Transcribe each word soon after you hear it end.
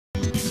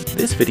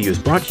This video is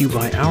brought to you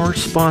by our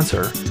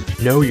sponsor,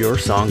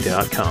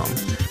 KnowYourSong.com,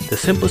 the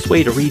simplest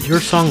way to read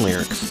your song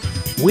lyrics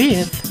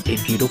with a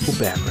beautiful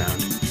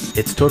background.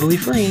 It's totally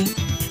free.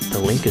 The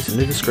link is in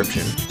the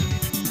description.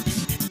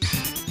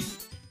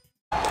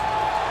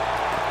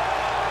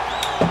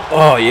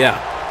 Oh yeah.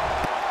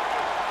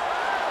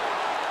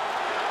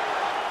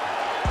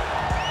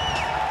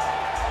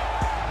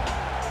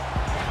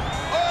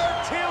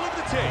 Our tail of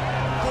the tape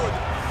for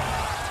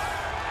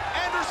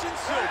Henderson,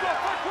 Silva.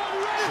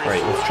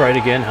 Alright, let's try it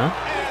again, huh?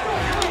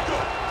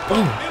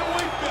 Oh.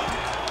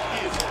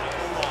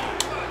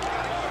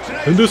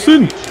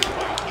 Henderson!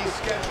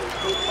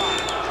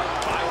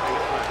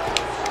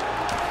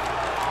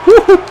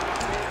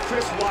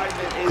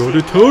 Go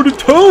to toe to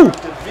toe!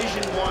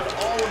 Division I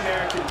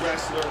All-American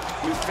wrestler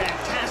with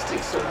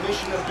fantastic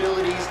submission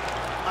abilities,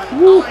 an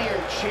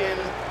iron chin,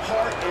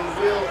 heart and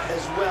will,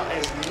 as well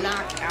as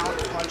knockout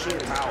punching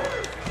power.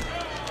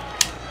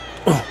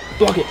 Oh,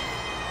 block it!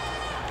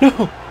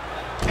 No!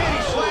 And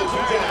he slams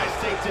him down. Nice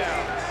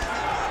takedown.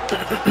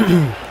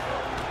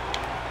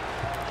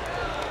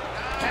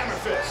 Hammer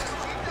fist.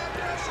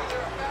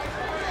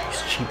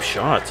 These cheap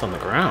shots on the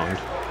ground.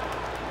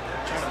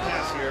 Trying to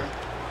pass here.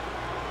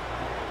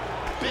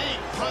 Big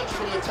punch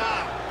from the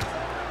top.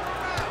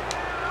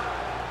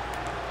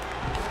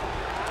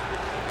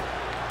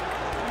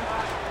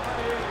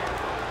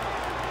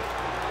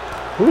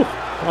 Ooh,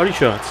 body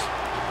shots.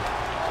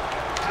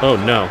 Oh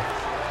no.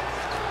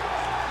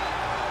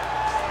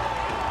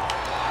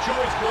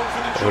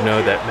 Oh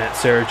no, that Matt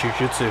Serra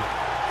Jiu-Jitsu.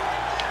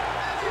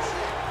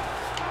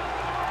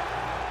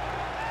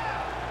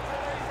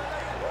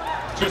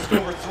 Just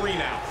over 3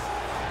 now.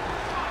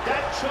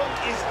 That choke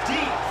is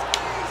deep.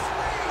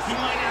 He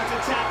might have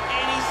to tap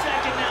any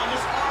second now.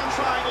 This arm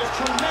triangle is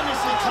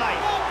tremendously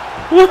tight.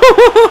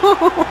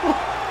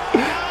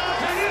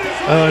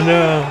 Oh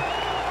no.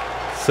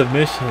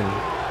 Submission.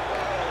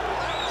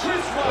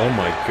 Oh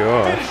my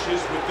gosh.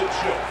 Finishes with the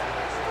choke.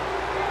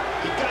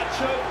 He got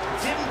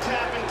choked, didn't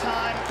tap in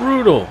time.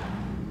 Brutal.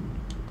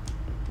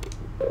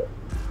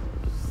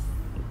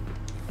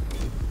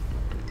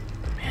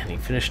 Man, he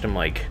finished him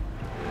like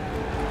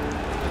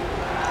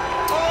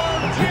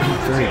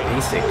very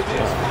basic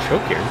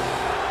choke here.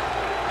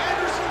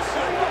 Henderson,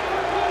 Silva.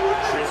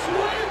 Chris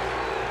White.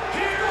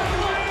 Here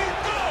we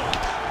go.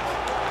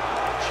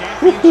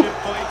 Championship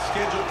fight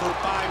scheduled for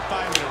 5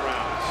 5-minute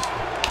rounds.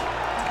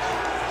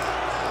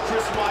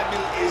 Chris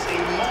Weidman is a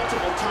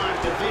multiple-time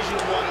Division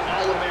I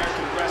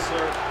All-American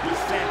wrestler with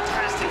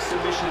fantastic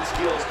submission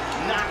skills,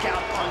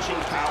 knockout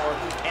punching power,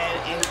 and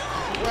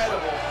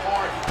incredible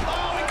heart.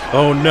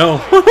 Oh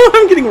no.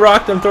 I'm getting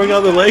rocked. I'm throwing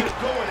out the leg.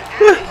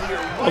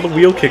 All the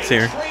wheel kicks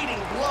here. Trading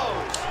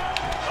blows.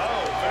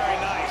 Oh, very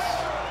nice.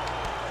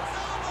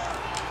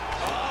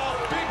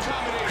 Big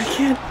combination. I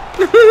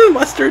can't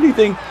muster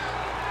anything.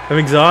 I'm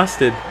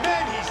exhausted.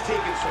 Man, he's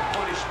taken some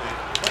punishment,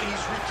 but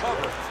he's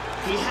recovered.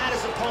 He had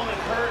his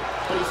opponent hurt,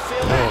 but he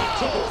failed Oh.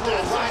 to took a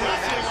little right on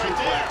that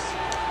suplex.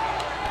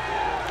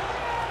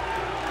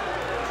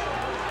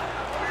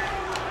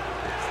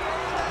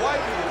 Why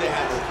did they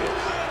have the kick?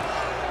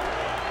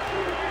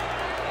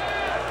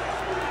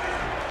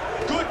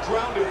 Good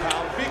ground and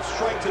pound, big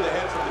strike to the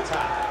head from the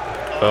top.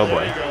 Oh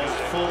boy. There he goes,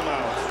 full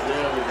mount.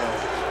 There we go.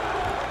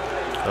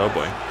 Oh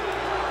boy.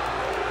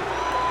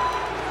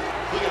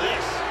 Look at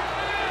this.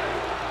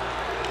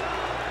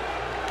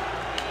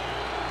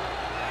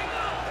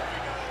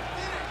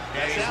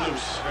 Yeah, he's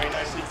loose. Very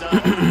nicely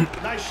done.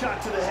 Nice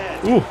shot to the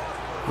head. Ooh.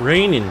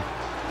 Raining.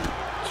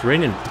 It's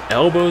raining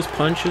elbows,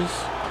 punches.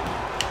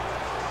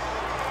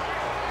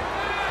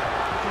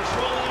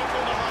 Controlling him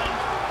from behind.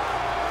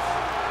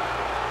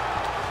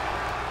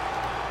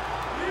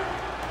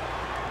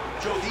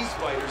 Joe, these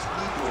fighters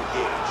need to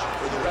engage,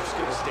 or the ref's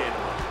going to stand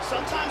alone.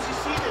 Sometimes you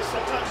see this.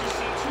 Sometimes you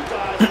see two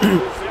guys who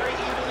are very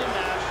evenly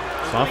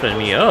matched. Softening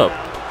me up.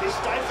 They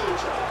stifle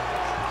each other.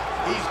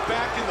 He's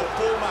back in the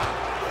full mount.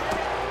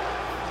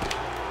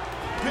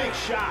 Big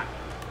shot.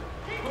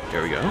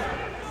 There we go.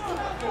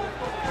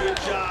 Good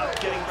job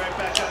getting right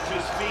back up to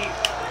his feet.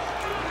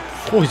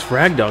 Oh, he's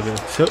ragdogging.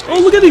 So, oh,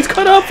 look at he's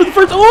cut up for the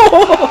first.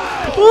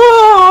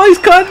 Oh, he's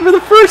cut for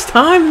the first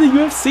time in the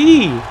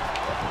UFC.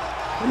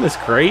 Goodness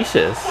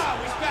gracious.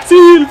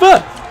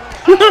 Silva.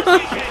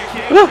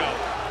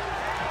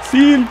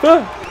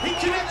 Silva. He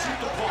connects with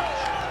the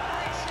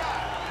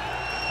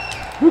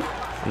punch.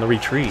 On the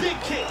retreat. Big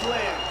kick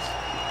lands.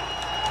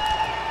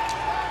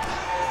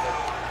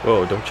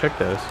 Whoa, don't check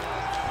those.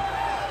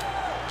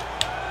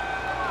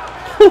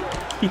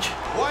 He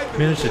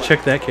managed to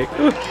check that kick.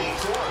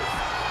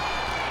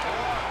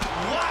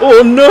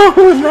 Oh no,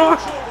 I'm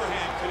rocked.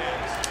 Overhand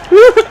connects.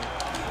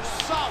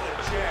 Solid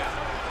jab.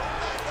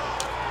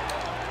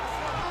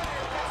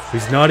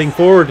 He's nodding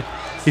forward.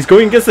 He's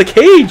going against the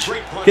cage.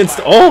 Against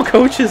all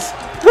coaches.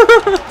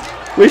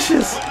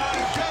 Wishes.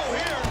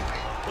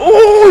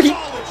 Oh,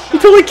 he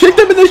totally kicked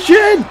him in the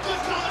shin.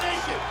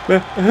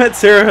 Matt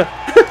Serra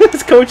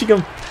is coaching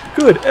him.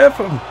 Good F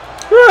him.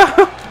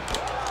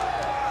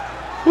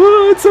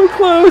 Whoa, it's so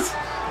close.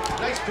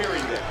 Nice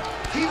parry there.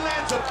 He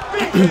lands Lands a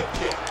big head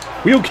kick.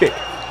 Wheel kick.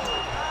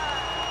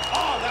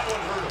 Oh, that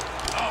one hurt him.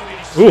 Oh, did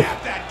he Ooh.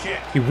 snap that kick?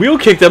 He wheel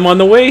kicked him on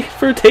the way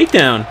for a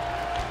takedown.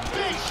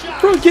 Big shot.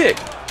 Front kick.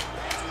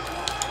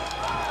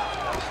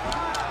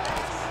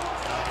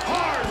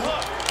 Hard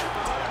hook.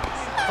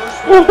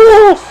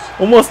 Woohoo!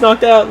 Almost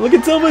knocked out. Look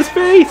at Silva's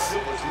face.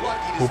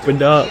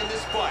 Opened up.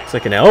 It's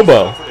like an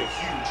elbow. For the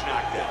huge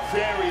knockdown.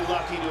 Very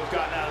lucky to have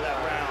gotten out of that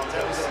round.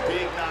 That was a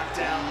big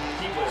knockdown.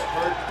 He was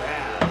hurt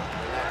bad.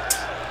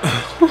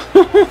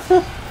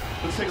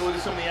 Let's take a look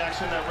at some of the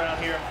action in that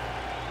round here.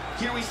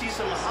 Here we see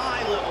some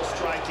high-level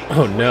striking.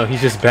 Oh no,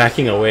 he's just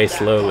backing away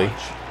slowly.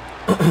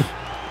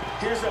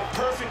 Here's a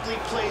perfectly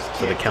placed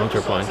For the kick counter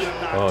that results punch.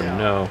 in a Oh knockdown.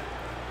 no.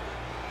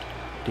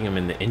 Hitting him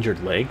in the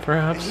injured leg, And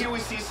perhaps? here we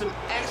see some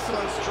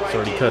excellent It's striking.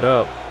 already cut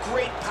up.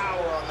 Great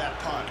power on that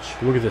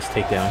punch. Look at this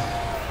takedown.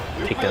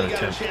 We Takedown really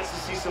got a attempt. chance to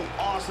see some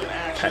awesome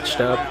action in Patched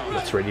that up. round.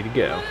 That's ready to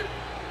go.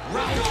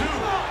 Round 2.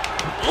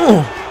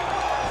 Oh!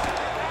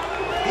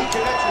 He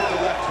connects with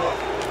the left hook.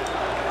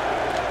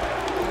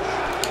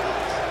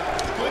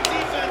 Good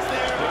defense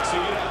there.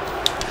 Mixing it up.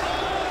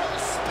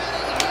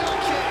 Spinning heel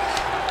kick.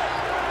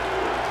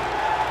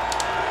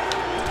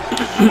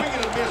 Swing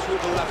and a miss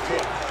with the left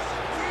hook.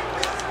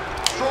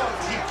 Strong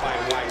teeth by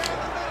Weidman.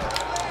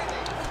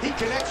 He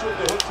connects with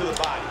the hook to the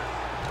body.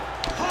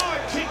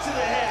 Hard kick to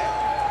the head.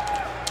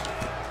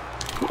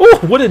 Oh,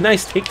 what a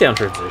nice takedown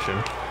transition.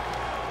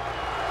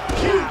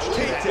 Huge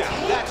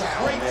takedown. That's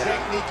great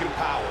technique and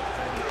power.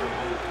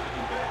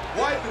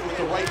 Weidman with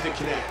the right to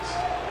connect.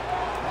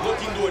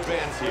 Looking to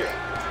advance here.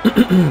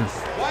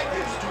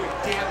 Weidman's doing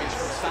damage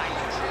from side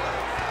control.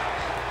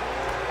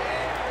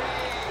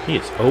 He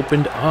is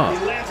opened up.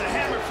 He lands a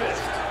hammer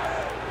fist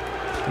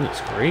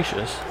Goodness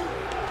gracious.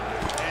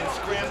 and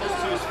scrambles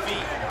to his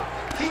feet.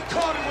 He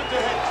caught him with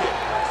the head kick.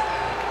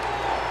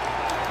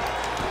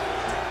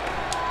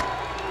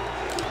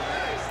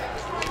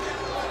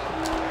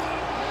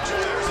 So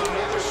there's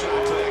another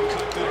shot to that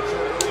cut that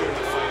occurred earlier in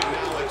the fight.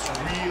 Now it's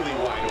really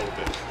wide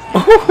open.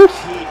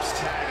 Keeps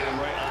tagging him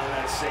right on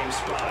that same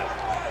spot.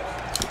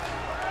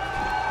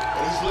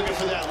 And he's looking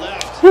for that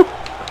left.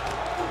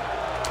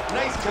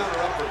 Nice counter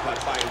uppercut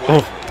by Weidman.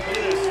 Oh, Look at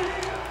this.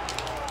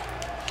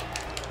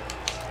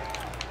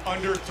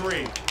 Under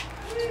 3.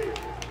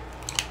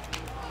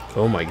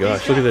 oh my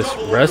gosh. Look at this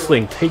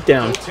wrestling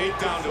takedown.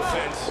 Takedown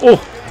defense. Oh,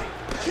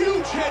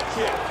 Huge head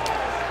kick.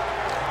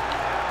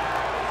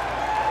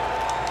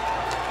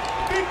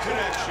 Big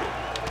connection.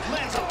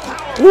 Lands a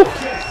Woo. powerful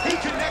kick. He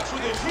connects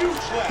with a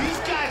huge left.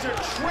 These guys are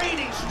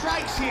trading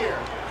strikes here.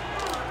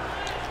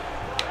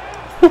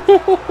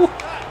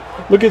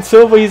 look at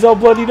Silva. He's all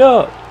bloodied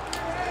up.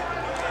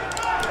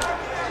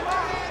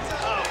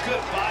 Oh,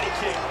 good body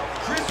kick.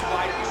 Chris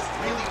Weidman's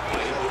really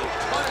fighting with a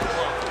ton of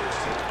confidence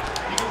here.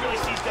 You can really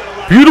see he's got a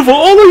lot Beautiful.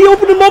 Oh, look, he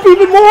opened him up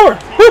even more.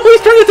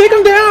 He's trying to take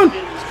him down.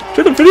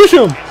 Trying to finish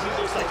him. And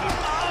he looks like he's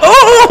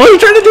Oh, he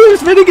tried to do his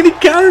spinning and he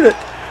countered it.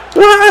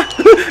 Ah!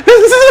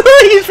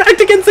 He's backed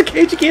against the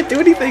cage. He can't do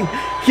anything.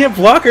 He can't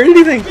block or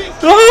anything.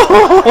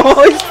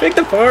 Oh, he's picked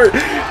apart.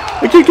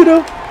 I can't get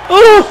up.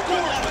 Oh,